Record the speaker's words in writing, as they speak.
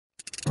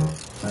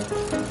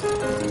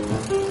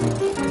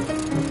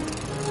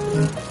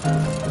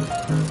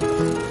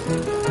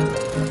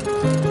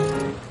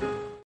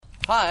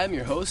Hi, I'm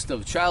your host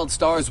of Child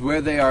Stars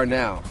Where They Are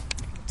Now.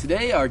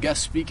 Today, our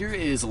guest speaker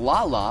is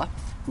LaLa,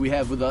 who we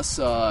have with us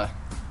a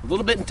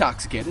little bit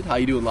intoxicated. How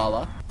you doing,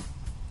 LaLa?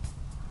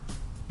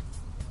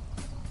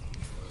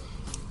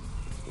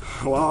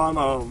 Well, I'm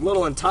a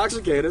little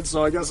intoxicated,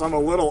 so I guess I'm a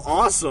little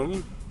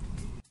awesome.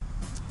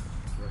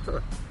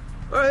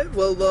 Alright,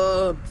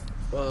 well,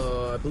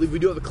 I believe we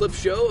do have a clip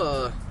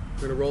show.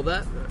 We're gonna roll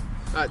that.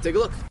 Alright, take a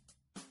look.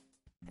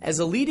 As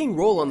a leading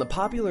role on the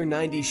popular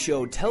 90s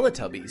show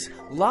Teletubbies,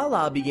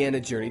 LaLa began a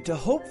journey to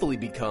hopefully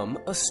become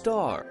a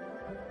star.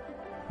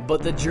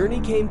 But the journey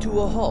came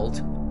to a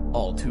halt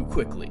all too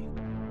quickly.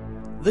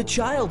 The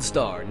child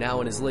star,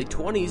 now in his late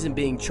 20s and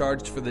being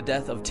charged for the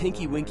death of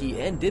Tinky Winky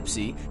and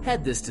Dipsy,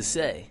 had this to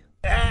say.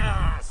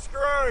 Yeah,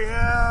 screw you!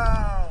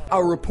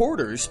 Our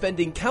reporters,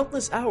 spending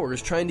countless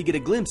hours trying to get a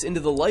glimpse into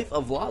the life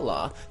of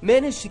LaLa,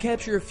 managed to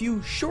capture a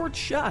few short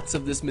shots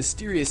of this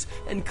mysterious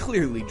and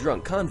clearly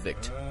drunk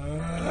convict.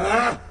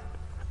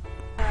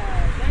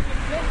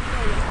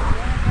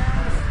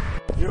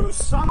 You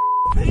son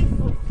of a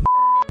bitch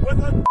with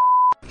a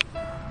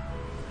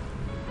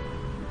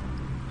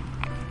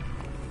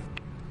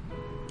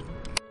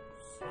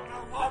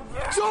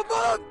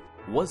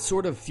What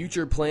sort of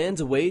future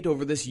plans await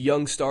over this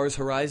young star's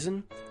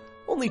horizon?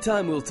 Only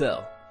time will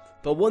tell.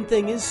 But one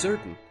thing is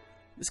certain.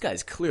 This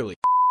guy's clearly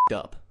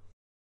up.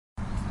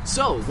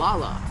 So,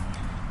 LaLa,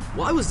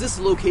 why was this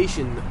the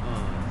location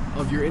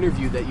of your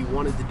interview that you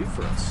wanted to do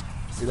for us?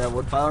 See that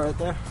wood pile right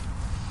there?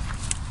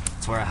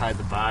 That's where I hide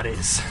the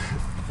bodies.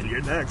 And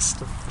you're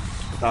next.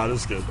 No,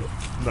 just kidding.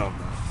 No.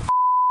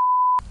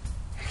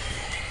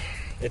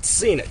 It's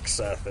scenic,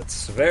 Seth.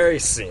 It's very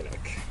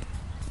scenic.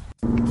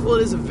 Well,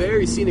 it is a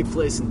very scenic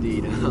place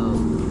indeed.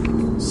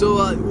 So,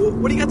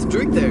 what do you got to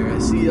drink there? I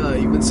see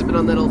you've been sipping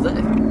on that all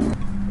day.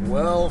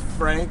 Well,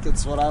 Frank,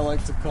 it's what I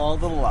like to call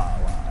the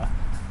LaLa.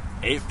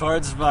 8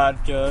 parts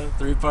vodka,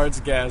 3 parts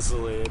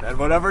gasoline, and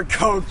whatever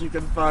Coke you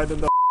can find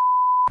in the...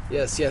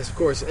 Yes, of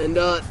course. And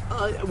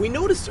we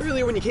noticed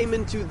earlier when you came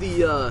into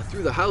the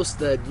through the house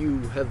that you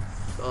have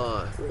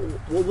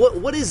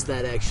what is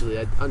that actually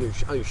on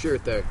your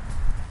shirt there?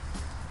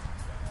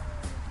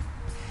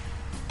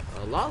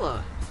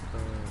 LaLa,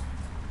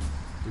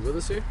 you with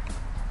us here?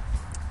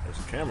 There's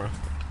a camera.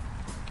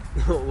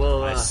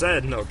 Well, I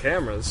said no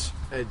cameras.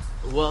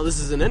 Well, this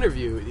is an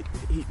interview.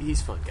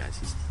 He's fun, guys.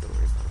 Don't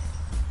worry about it.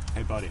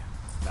 Hey, buddy,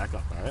 back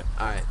up, all right?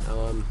 All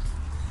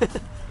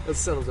right. Let's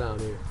settle down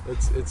here.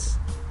 It's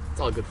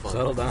all good fun.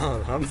 Settle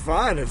down. I'm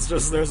fine. It's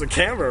just there's a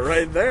camera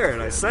right there,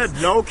 and I said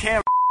no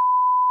camera.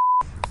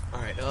 All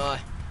right.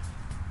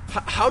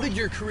 How did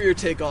your career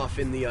take off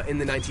in the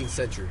 19th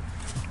century?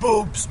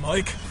 Boobs,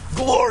 Mike.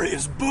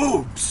 Glorious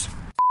boobs.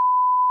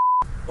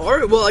 All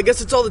right. Well, I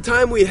guess it's all the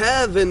time we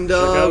have, and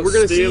we're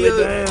gonna see.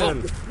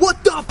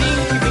 What the?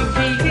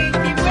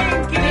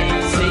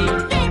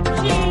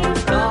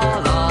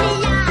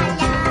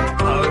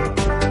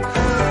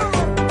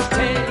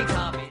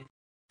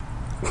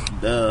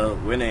 The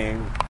winning